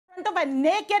of a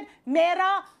naked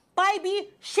Meira Paibi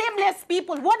shameless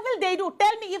people. What will they do?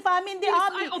 Tell me, if I'm in the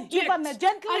army, if I'm a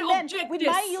gentleman with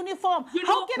my uniform,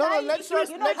 how can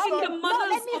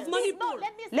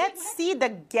let's see the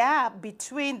gap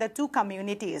between the two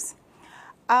communities.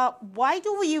 Why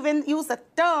do we even use a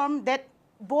term that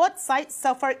both sides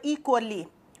suffer equally?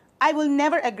 I will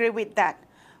never agree with that.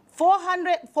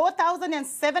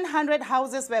 4,700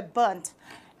 houses were burnt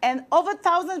and over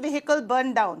 1,000 vehicles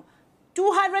burned down.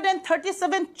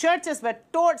 237 churches were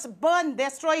torched, burned,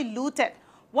 destroyed, looted.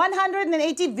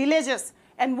 180 villages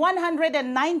and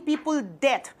 109 people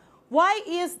dead. Why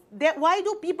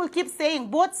do people keep saying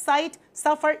both sides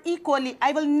suffer equally?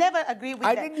 I will never agree with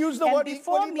that. I didn't use the word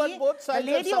equally, but both sides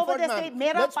have suffered, ma'am.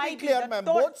 Let's be clear, ma'am.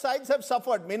 Both sides have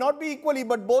suffered. May not be equally,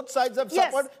 but both sides have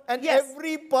suffered, and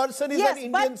every person is an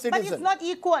Indian citizen. But it's not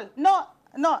equal. No,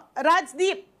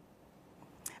 Rajdeep.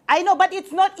 I know, but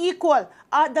it's not equal.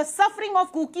 The suffering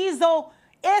of Kuki-Zo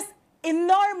is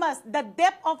enormous. The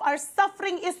depth of our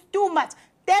suffering is too much.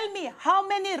 Tell me, how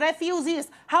many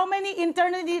refugees, how many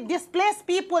internally displaced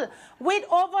people with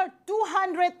over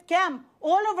 200 camps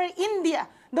all over India?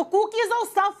 The Kuki-Zo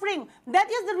suffering, that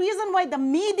is the reason why the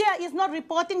media is not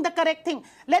reporting the correct thing.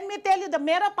 Let me tell you, the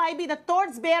Meira Paibi, the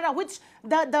torchbearer, which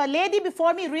the lady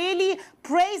before me really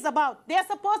praised about. They are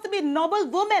supposed to be noble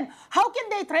women. How can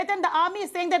they threaten the army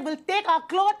saying that we'll take our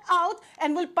clothes out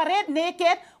and we'll parade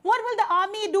naked? What will the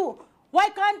army do? Why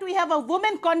can't we have a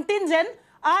women contingent?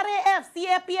 RAF,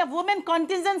 CAPF, women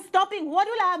contingent stopping. What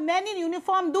will our men in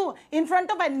uniform do in front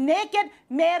of a naked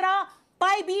Meira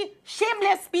Paibi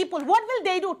shameless people? What will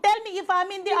they do? Tell me, if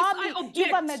I'm in the army,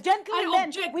 if I'm a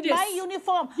gentleman with my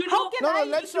uniform, how can I...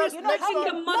 Let's not... Let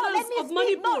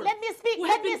me speak.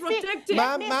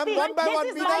 Ma'am, one by one,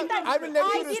 I will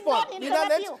let you respond.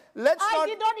 I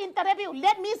did not interrupt you.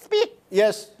 Let me speak.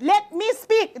 Yes. Let me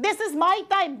speak. This is my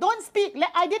time. Don't speak.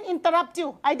 I didn't interrupt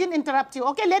you.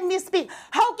 Okay, let me speak.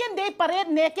 How can they parade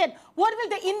naked? What will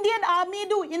the Indian army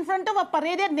do in front of a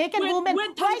paraded naked woman? Why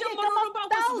they come up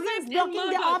thousands blocking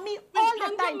the army all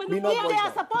the time? If they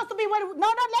are supposed to be... No,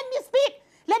 let me speak.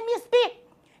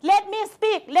 Let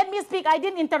me speak. I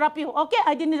didn't interrupt you. Okay,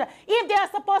 I didn't interrupt. If they are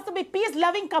supposed to be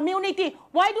peace-loving community,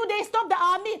 why do they stop the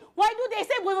army? Why do they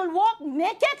say we will walk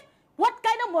naked? What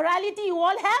kind of morality you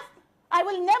all have? I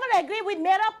will never agree with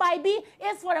Meira Paibi.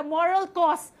 It's for a moral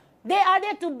cause. They are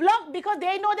there to block because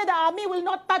they know that the army will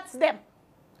not touch them.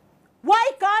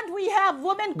 Why can't we have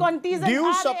women contingent? Do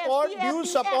you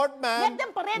support, ma'am?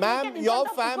 Ma'am, your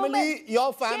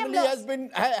family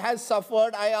has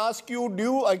suffered. I ask you, do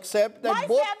you accept that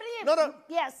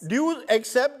Yes. Do you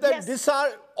accept that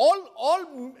all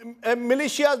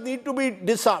militias need to be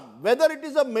disarmed, whether it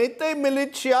is a Meitei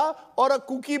militia or a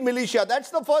Kuki militia? That's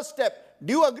the first step.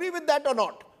 Do you agree with that or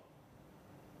not?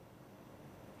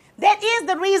 That is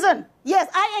the reason. Yes,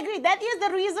 I agree. That is the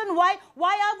reason why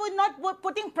are we not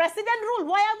putting president rule?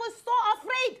 Why are we so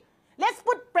afraid? Let's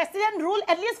put president rule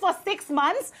at least for 6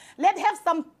 months. Let's have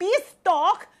some peace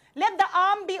talk. Let the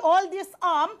arm be all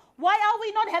disarmed. Why are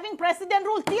we not having president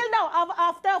rule? Till now,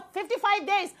 after 55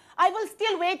 days, I was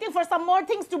still waiting for some more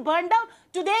things to burn down.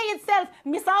 Today itself,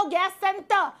 Misao Gas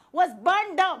Center was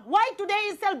burned down. Why today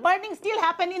itself burning still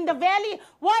happen in the valley?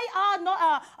 Why are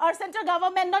our central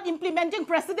government not implementing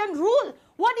president rule?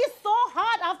 What is so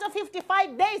hard after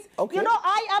 55 days? Okay. You know,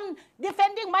 I am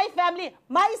defending my family,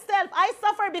 myself. I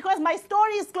suffer because my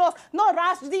story is closed. No,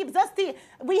 Rajdeep, Zasti,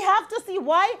 we have to see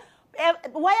why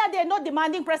are they not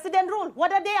demanding president rule?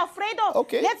 What are they afraid of?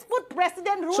 Okay. Let's put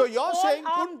president rule. So you're saying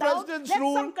put president's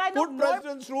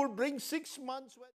rule, bring 6 months.